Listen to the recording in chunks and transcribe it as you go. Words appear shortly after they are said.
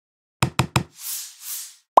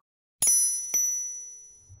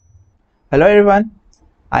Hello everyone,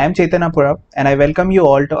 I am Chetanapura and I welcome you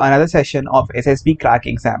all to another session of SSB Crack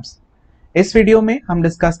Exams. इस video में हम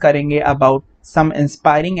discuss करेंगे about some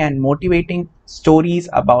inspiring and motivating stories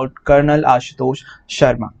about Colonel Ashutosh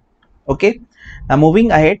Sharma. Okay, now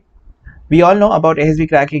moving ahead, we all know about SSB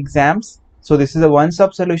Crack Exams. So this is a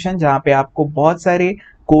one-stop solution जहाँ पे आपको बहुत सारे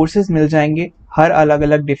courses मिल जाएंगे हर अलग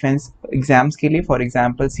अलग डिफेंस एग्जाम्स के लिए, for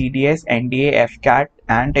example CDS, NDA, FCAT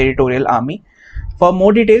and Territorial Army. For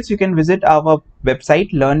more details, you can visit our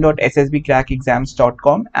website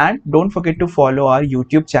learn.ssbcrackexams.com and don't forget to follow our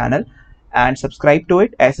YouTube channel and subscribe to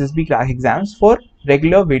it, SSB Crack Exams, for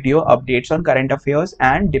regular video updates on current affairs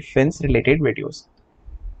and defense related videos.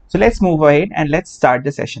 So let's move ahead and let's start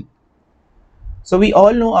the session. So we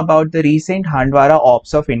all know about the recent Handwara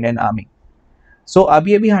Ops of Indian Army. So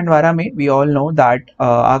abhi Handwara mein, we all know that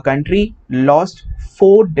our country lost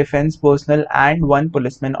 4 defense personnel and 1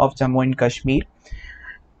 policeman of Jammu and Kashmir.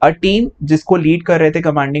 A team जिसको lead कर रहे थे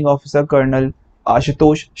commanding officer colonel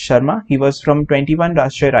Ashutosh Sharma. He was from 21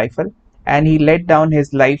 Rashtiya Rifle and he let down his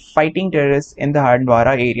life fighting terrorists in the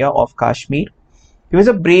Handwara area of Kashmir. He was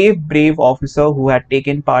a brave officer who had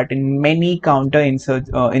taken part in many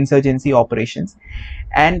counter-insurgency operations,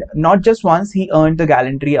 and not just once, he earned the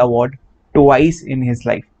gallantry award twice in his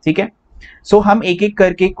life. ठीक है, सो हम एक एक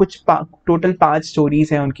करके कुछ total 5 stories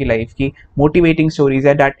हैं उनकी life की, मोटिवेटिंग स्टोरीज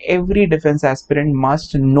है that every defence aspirant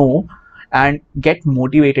must know and get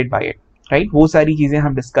motivated by it, right. वो सारी चीजें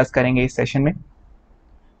हम डिस्कस करेंगे इस सेशन में.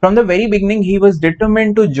 From the very beginning he was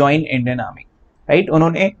determined to join Indian army, right.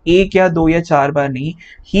 उन्होंने 1 या 2 या 4 बार नहीं,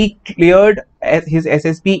 ही cleared his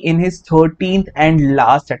SSB in his 13th and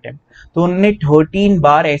last attempt. तो उन्होंने 13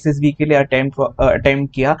 बार एसएसबी के लिए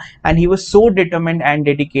अटेम्प्ट किया and he was so determined and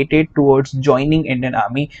dedicated towards joining Indian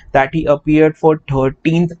army that he appeared for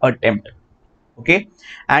 13th attempt. Okay,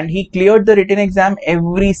 and he cleared the written exam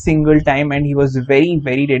every single time and he was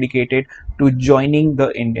very dedicated to joining the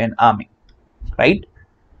Indian Army, right.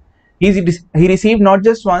 He received not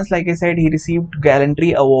just once, like I said, he received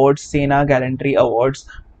gallantry awards, Sena gallantry awards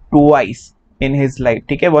twice in his life.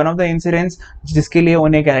 ठीक है, one of the incidents जिसके लिए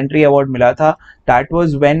उन्हें gallantry award मिला था, that was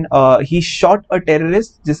when he shot a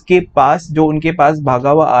terrorist जिसके पास, जो उनके पास भागा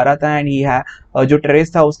हुआ आ रहा था, and he had जो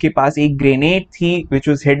terrorist था उसके पास एक grenade थी which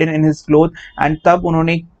was hidden in his cloth, and तब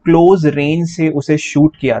उन्होंने close range से उसे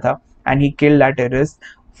shoot किया था and he killed that terrorist.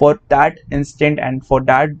 For that instant and for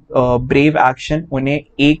that brave action उन्हें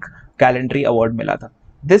एक gallantry award मिला था.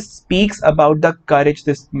 This speaks about the courage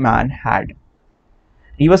this man had.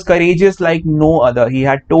 He was courageous like no other. He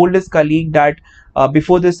had told his colleague that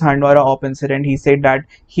before this Handwara Op incident, he said that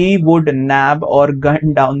he would nab or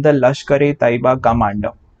gun down the Lashkar-e-Taiba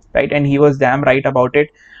commander, right? And he was damn right about it.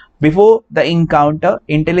 Before the encounter,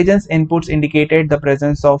 intelligence inputs indicated the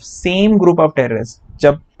presence of same group of terrorists.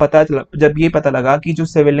 जब ये पता लगा कि जो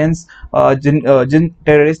civilians जिन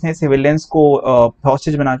terrorist ने civilians को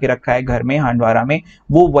hostage बना के रखा है घर में हांडवारा में,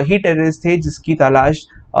 वो वही टेररिस्ट थे जिसकी तलाश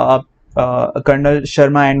कर्नल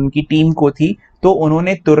शर्मा एंड उनकी टीम को थी. तो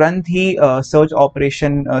उन्होंने तुरंत ही सर्च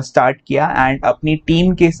ऑपरेशन स्टार्ट किया एंड अपनी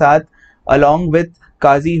टीम के साथ along with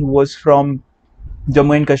Qazi who was from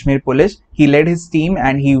Jammu and Kashmir police, he led his team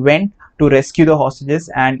and he went to rescue the hostages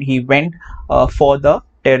and he went for the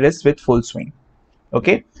terrorists with full swing.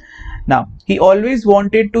 Okay, now he always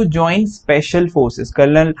wanted to join special forces.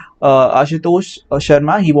 Colonel Ashutosh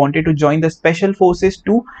Sharma, he wanted to join the special forces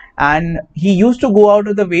too, and he used to go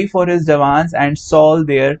out of the way for his jawans and solve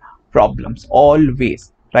their problems always,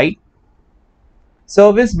 right.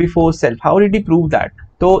 Service before self. How did he prove that?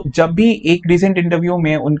 तो जब भी एक recent interview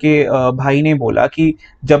में उनके भाई ने बोला कि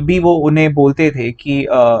जब भी वो उन्हें बोलते थे कि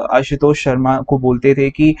आशुतोष शर्मा को बोलते थे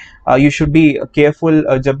कि यू शुड बी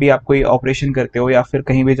केयरफुल जब भी आप कोई ऑपरेशन करते हो या फिर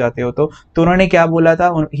कहीं भी जाते हो, तो उन्होंने क्या बोला था?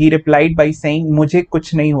 ही रिप्लाइड बाय सेइंग मुझे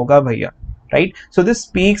कुछ नहीं होगा भैया, right. So this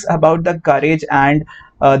speaks about the courage and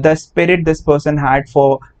the spirit this person had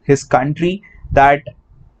for his country, that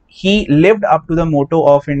he lived up to the motto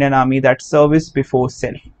of Indian Army, that service before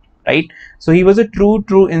self, right. So he was a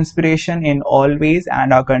true inspiration in all ways,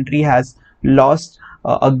 and our country has lost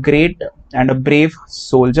a great and a brave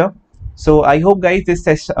soldier. So I hope guys this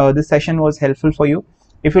session was helpful for you.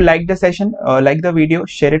 If you like the session, like the video,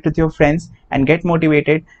 share it with your friends and get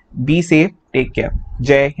motivated. Be safe, take care.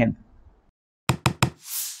 Jai Hind.